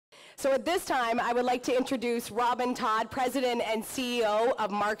So at this time, I would like to introduce Robin Todd, President and CEO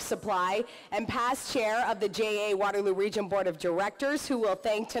of Mark Supply and past chair of the JA Waterloo Region Board of Directors, who will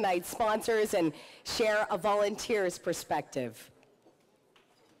thank tonight's sponsors and share a volunteer's perspective.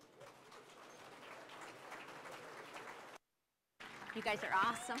 You guys are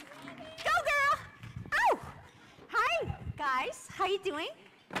awesome. Go, girl! Oh! Hi, guys. How you doing?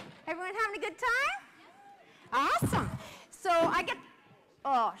 Everyone having a good time? Awesome. So I get...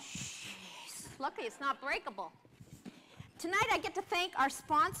 Oh, jeez. Luckily, it's not breakable. Tonight, I get to thank our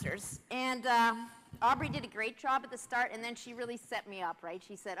sponsors. And Aubrey did a great job at the start, and then she really set me up, right?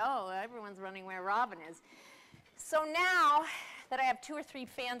 She said, oh, everyone's running where Robin is. So now that I have 2 or 3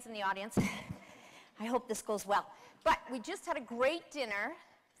 fans in the audience, I hope this goes well. But we just had a great dinner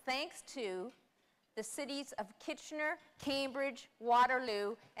thanks to the cities of Kitchener, Cambridge,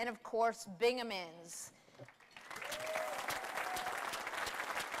 Waterloo, and of course, Bingham Inns.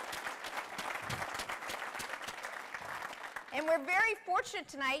 And we're very fortunate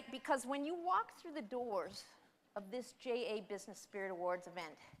tonight because when you walk through the doors of this JA Business Spirit Awards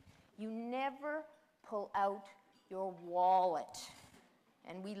event, you never pull out your wallet.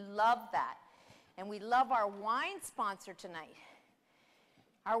 And we love that. And we love our wine sponsor tonight.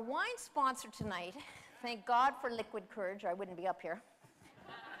 Our wine sponsor tonight, thank God for Liquid Courage, or I wouldn't be up here.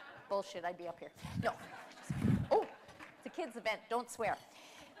 Bullshit, I'd be up here. No. Oh, it's a kids' event, don't swear.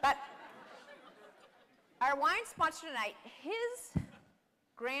 But our wine sponsor tonight, his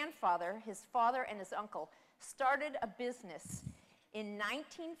grandfather, his father, and his uncle started a business in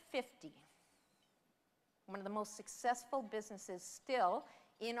 1950. One of the most successful businesses still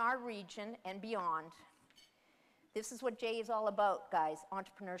in our region and beyond. This is what Jay is all about, guys,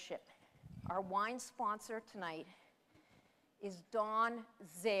 entrepreneurship. Our wine sponsor tonight is Don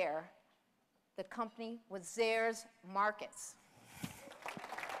Zare. The company was Zare's Markets.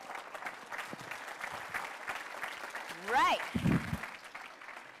 Right.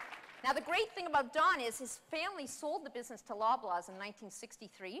 Now, the great thing about Don is his family sold the business to Loblaws in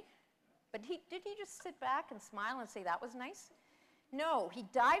 1963, but did he just sit back and smile and say that was nice? No, he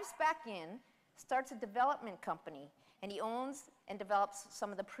dives back in, starts a development company, and he owns and develops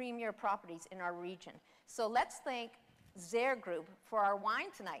some of the premier properties in our region. So let's thank Zare Group for our wine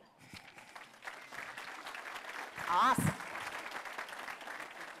tonight. Awesome.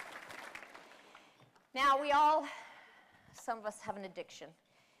 Now, some of us have an addiction.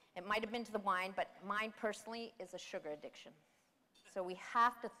 It might have been to the wine, but mine personally is a sugar addiction. So we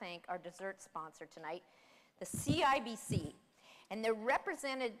have to thank our dessert sponsor tonight, the CIBC. And they're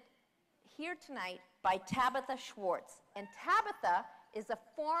represented here tonight by Tabitha Schwartz. And Tabitha is a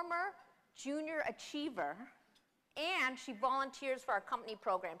former junior achiever, and she volunteers for our company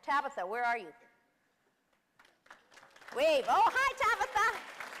program. Tabitha, where are you? Wave. Oh, hi, Tabitha.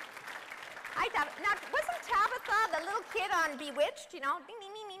 Hi, Tabitha. Now, wasn't Tabitha the little kid on Bewitched, you know? Ding,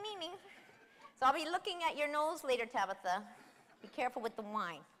 ding, ding, ding, ding, ding. So I'll be looking at your nose later, Tabitha. Be careful with the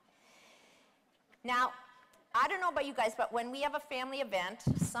wine. Now, I don't know about you guys, but when we have a family event,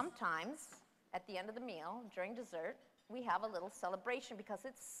 sometimes at the end of the meal, during dessert, we have a little celebration because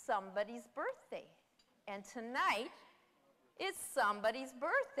it's somebody's birthday. And tonight is somebody's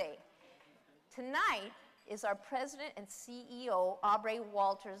birthday. Tonight is our president and CEO, Aubrey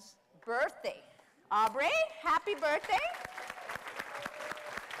Walters' birthday. Aubrey, happy birthday.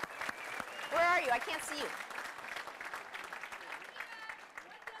 Where are you? I can't see you.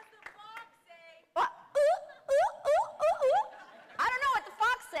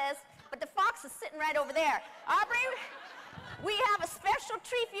 Is sitting right over there. Aubrey, we have a special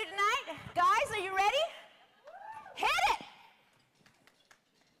treat for you tonight. Guys, are you ready? Hit it!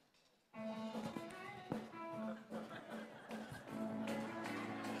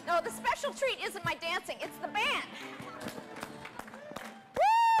 No, the special treat isn't my dancing, it's the band.